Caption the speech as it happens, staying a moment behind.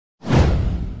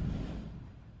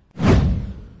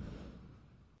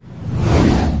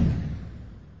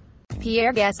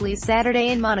Pierre Gasly's Saturday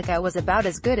in Monaco was about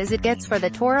as good as it gets for the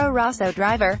Toro Rosso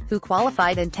driver, who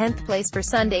qualified in 10th place for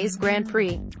Sunday's Grand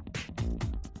Prix.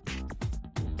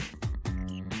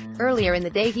 Earlier in the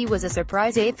day he was a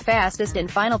surprise 8th fastest in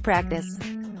final practice.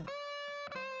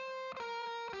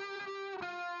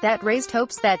 That raised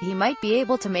hopes that he might be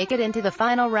able to make it into the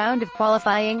final round of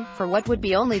qualifying, for what would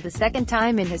be only the second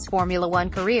time in his Formula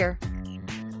One career.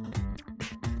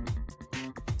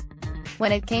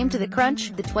 When it came to the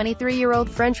crunch, the 23-year-old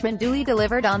Frenchman duly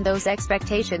delivered on those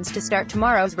expectations to start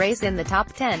tomorrow's race in the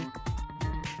top 10.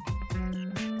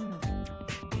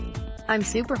 "I'm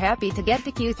super happy to get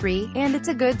to Q3, and it's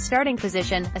a good starting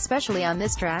position, especially on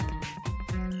this track.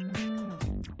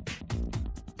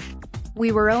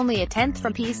 We were only a 10th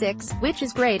from P6, which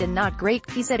is great and not great,"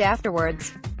 he said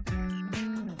afterwards.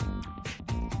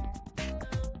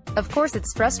 "Of course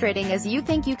it's frustrating, as you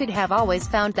think you could have always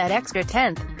found that extra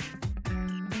 10th.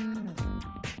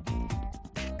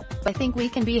 I think we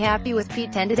can be happy with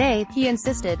P10 today," he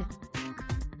insisted.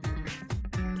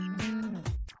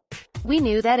 "We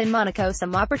knew that in Monaco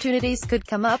some opportunities could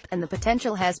come up, and the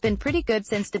potential has been pretty good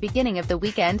since the beginning of the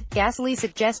weekend." Gasly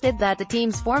suggested that the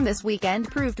team's form this weekend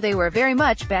proved they were very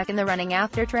much back in the running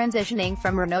after transitioning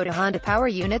from Renault to Honda power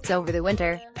units over the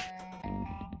winter.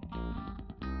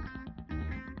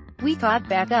 "We caught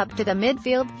back up to the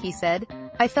midfield," he said.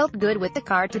 "I felt good with the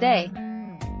car today.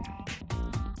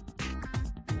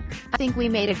 I think we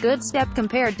made a good step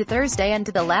compared to Thursday and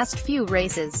to the last few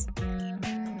races."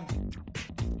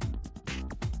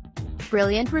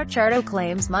 Brilliant. Ricciardo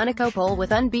claims Monaco pole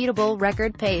with unbeatable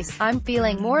record pace. "I'm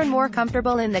feeling more and more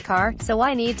comfortable in the car, so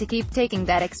I need to keep taking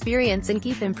that experience and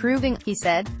keep improving," he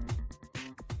said.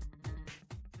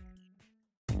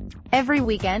 "Every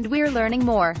weekend we're learning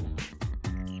more.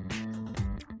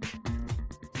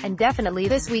 And definitely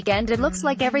this weekend it looks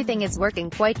like everything is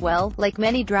working quite well." Like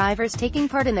many drivers taking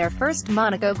part in their first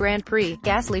Monaco Grand Prix,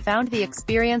 Gasly found the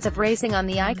experience of racing on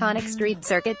the iconic street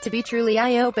circuit to be truly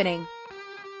eye-opening.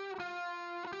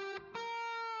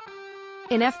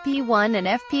 "In FP1 and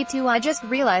FP2 I just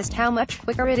realized how much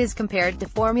quicker it is compared to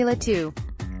Formula 2.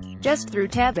 Just through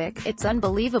Tabak, it's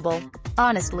unbelievable.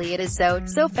 Honestly, it is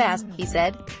so fast," he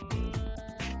said.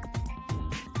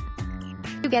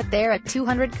 "You get there at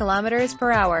 200 kilometers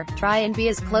per hour, try and be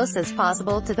as close as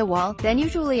possible to the wall, then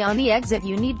usually on the exit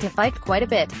you need to fight quite a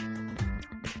bit.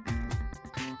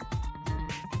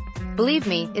 Believe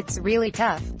me, it's really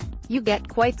tough. You get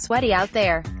quite sweaty out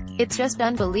there. It's just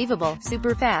unbelievable,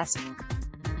 super fast.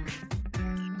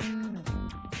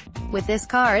 With this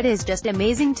car it is just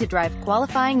amazing to drive."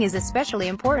 Qualifying is especially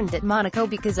important at Monaco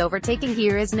because overtaking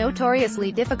here is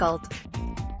notoriously difficult.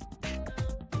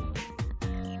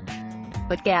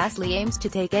 But Gasly aims to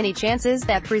take any chances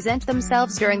that present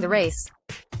themselves during the race.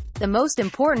 "The most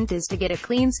important is to get a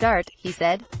clean start," he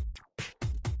said.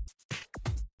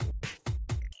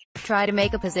 "Try to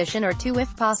make a position or two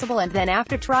if possible, and then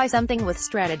after try something with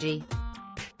strategy.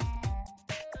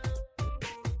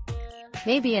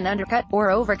 Maybe an undercut,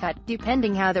 or overcut,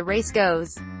 depending how the race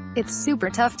goes. It's super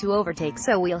tough to overtake,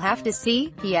 so we'll have to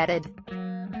see," he added.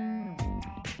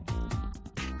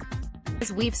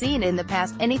 "As we've seen in the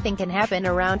past, anything can happen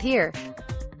around here.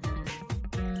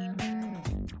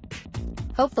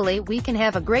 Hopefully we can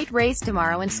have a great race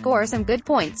tomorrow and score some good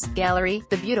points." Gallery,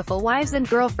 the beautiful wives and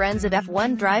girlfriends of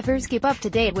F1 drivers keep up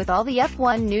to date with all the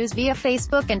F1 news via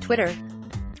Facebook and Twitter.